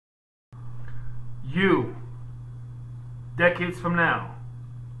you, decades from now,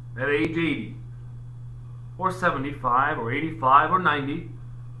 at age 80, or 75, or 85, or 90,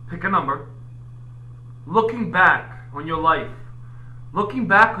 pick a number, looking back on your life, looking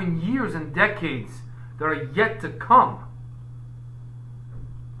back on years and decades that are yet to come,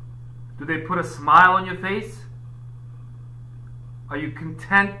 do they put a smile on your face? Are you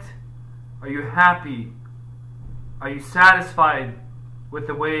content? Are you happy? Are you satisfied with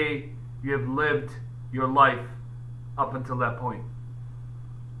the way you have lived your life up until that point?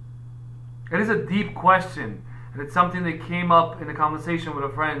 It is a deep question, and it's something that came up in a conversation with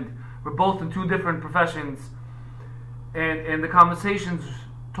a friend. We're both in two different professions, and the conversations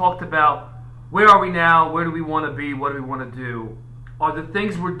talked about where are we now, where do we want to be, what do we want to do? Are the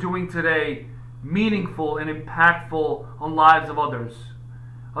things we're doing today meaningful and impactful on lives of others?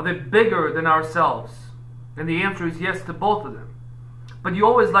 Are they bigger than ourselves? And the answer is yes to both of them. But you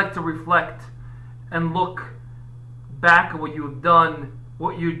always like to reflect and look back at what you have done,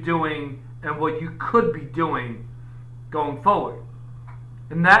 what you're doing, and what you could be doing going forward.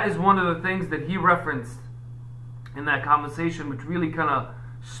 And that is one of the things that he referenced in that conversation, which really kind of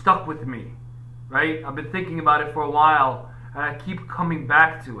stuck with me, right? I've been thinking about it for a while, and I keep coming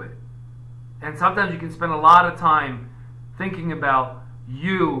back to it. And sometimes you can spend a lot of time thinking about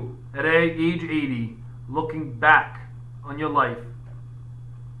you at age 80, looking back on your life.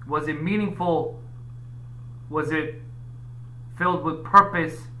 Was it meaningful? Was it filled with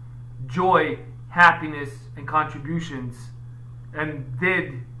purpose, joy, happiness, and contributions? And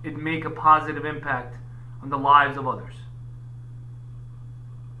did it make a positive impact on the lives of others?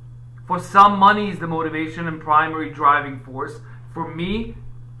 For some, money is the motivation and primary driving force. For me,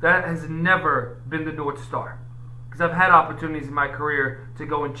 that has never been the North Star. Because I've had opportunities in my career to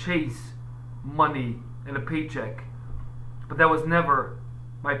go and chase money and a paycheck. But that was never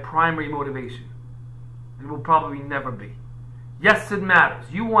my primary motivation. It will probably never be. Yes, it matters.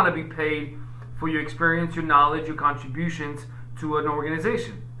 You want to be paid for your experience, your knowledge, your contributions to an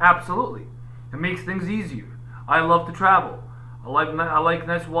organization. Absolutely. It makes things easier. I love to travel. I like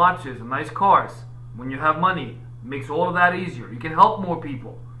nice watches and nice cars. When you have money, it makes all of that easier. You can help more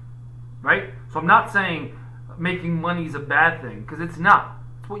people. Right? So I'm not saying making money is a bad thing, because it's not.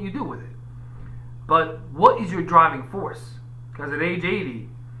 It's what you do with it. But what is your driving force? Because at age 80,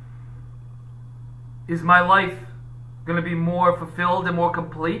 is my life going to be more fulfilled and more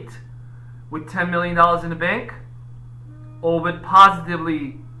complete with $10 million in the bank, or with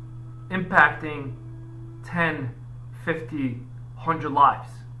positively impacting 10, 50, 100 lives?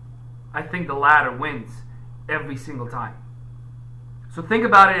 I think the latter wins every single time. So think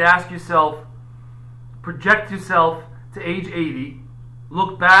about it, ask yourself, project yourself to age 80,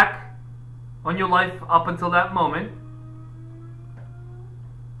 look back on your life up until that moment,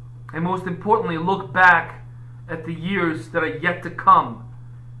 and most importantly, look back at the years that are yet to come,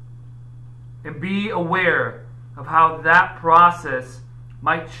 and be aware of how that process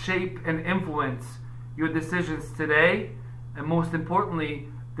might shape and influence your decisions today, and most importantly,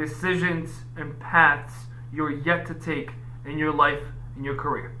 decisions and paths you're yet to take in your life, in your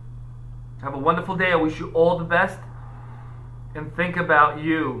career. Have a wonderful day. I wish you all the best, and think about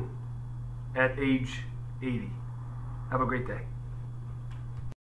you at age 80. Have a great day.